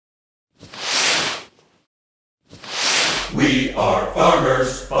We are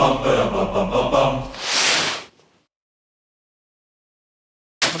farmers. Bum, ba-dum, bum, bum, bum, bum.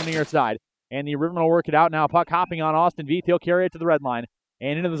 On the near side, and the Rivermen will work it out now. Puck hopping on Austin Veith. He'll carry it to the red line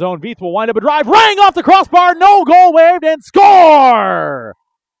and into the zone. Veith will wind up a drive, rang off the crossbar. No goal waved and score.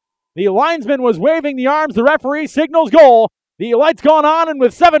 The linesman was waving the arms. The referee signals goal. The lights gone on, and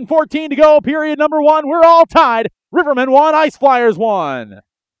with 7:14 to go, period number 1, we're all tied. Rivermen 1, Ice Flyers 1.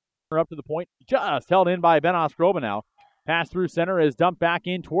 Up to the point, just held in by Ben Ostroba now. Pass through center is dumped back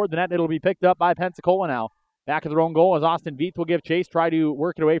in toward the net. It'll be picked up by Pensacola now. Back of their own goal as Austin Veith will give chase, try to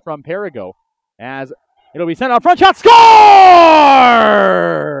work it away from Perigo. As it'll be sent out front, shot, score!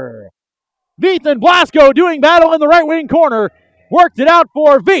 Veith and Blasco doing battle in the right wing corner. Worked it out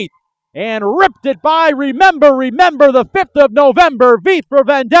for Veith and ripped it by remember the 5th of November. Veith for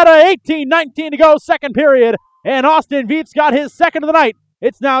Vendetta, 18-19 to go, second period. And Austin Veith's got his second of the night.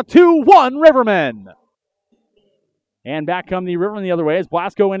 It's now 2-1 Rivermen. And back come the Rivermen the other way as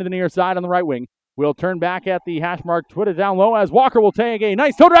Blasco into the near side on the right wing. Will turn back at the hash mark, twit it down low as Walker will take a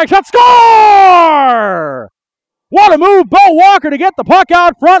nice toe drag shot. Score! What a move, Bo Walker to get the puck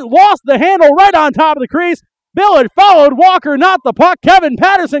out front. Lost the handle right on top of the crease. Billett followed Walker, not the puck. Kevin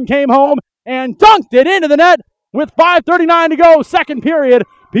Patterson came home and dunked it into the net with 5:39 to go, second period.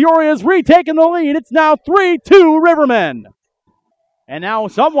 Peoria's retaken the lead. It's now 3-2 Rivermen. And now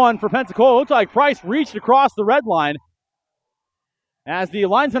someone for Pensacola, looks like Price, reached across the red line as the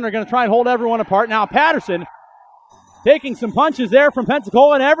linesmen are going to try and hold everyone apart. Now Patterson taking some punches there from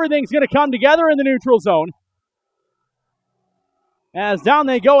Pensacola, and everything's going to come together in the neutral zone. As down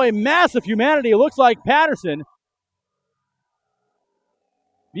they go, a massive humanity. It looks like Patterson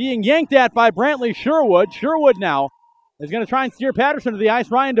being yanked at by Brantley Sherwood. Sherwood now is going to try and steer Patterson to the ice.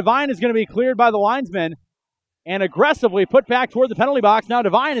 Ryan Devine is going to be cleared by the linesmen and aggressively put back toward the penalty box. Now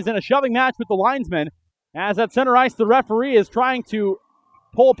Devine is in a shoving match with the linesmen. As at center ice, the referee is trying to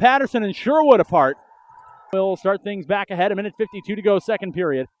pull Patterson and Sherwood apart. We'll start things back ahead. 1:52 to go, second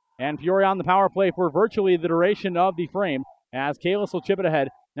period. And Peoria on the power play for virtually the duration of the frame. As Kalis will chip it ahead.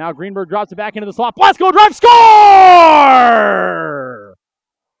 Now Greenberg drops it back into the slot. Blasco drive, score!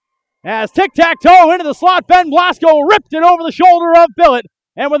 As tic-tac-toe into the slot, Ben Blasco ripped it over the shoulder of Billett.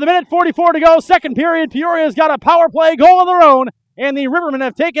 And with 1:44 to go, second period, Peoria's got a power play goal of their own. And the Rivermen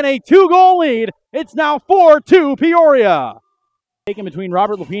have taken a 2-goal lead. It's now 4-2 Peoria. Taken between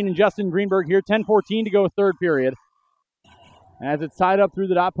Robert Lapine and Justin Greenberg here. 10:14 to go, third period. As it's tied up through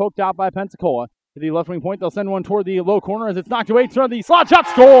the dot, poked out by Pensacola. To the left wing point, they'll send one toward the low corner as it's knocked away toward the slot shot,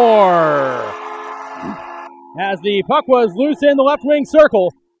 score! As the puck was loose in the left wing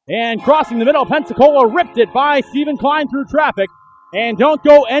circle and crossing the middle, Pensacola ripped it by Stephen Klein through traffic. And don't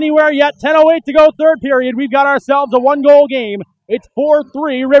go anywhere yet. 10:08 to go, third period. We've got ourselves a 1-goal game. It's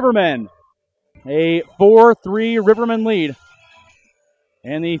 4-3 Rivermen. A 4-3 Rivermen lead.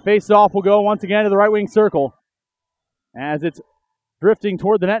 And the face-off will go once again to the right wing circle. As it's drifting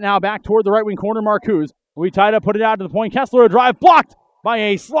toward the net now, back toward the right wing corner, Marcuse. We tied up, put it out to the point. Kessler, a drive blocked by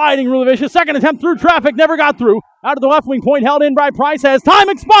a sliding Rulovicius. Second attempt through traffic, never got through. Out of the left wing point, held in by Price as time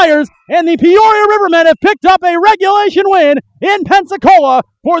expires, and the Peoria Rivermen have picked up a regulation win in Pensacola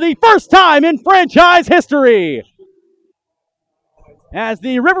for the first time in franchise history. As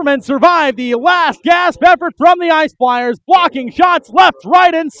the Rivermen survive the last gasp effort from the Ice Flyers, blocking shots left,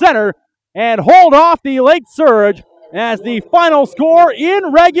 right, and center, and hold off the late surge as the final score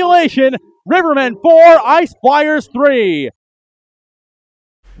in regulation, Rivermen 4, Ice Flyers 3.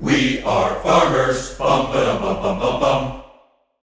 We are farmers. Bum, ba-dum, bum, bum, bum, bum.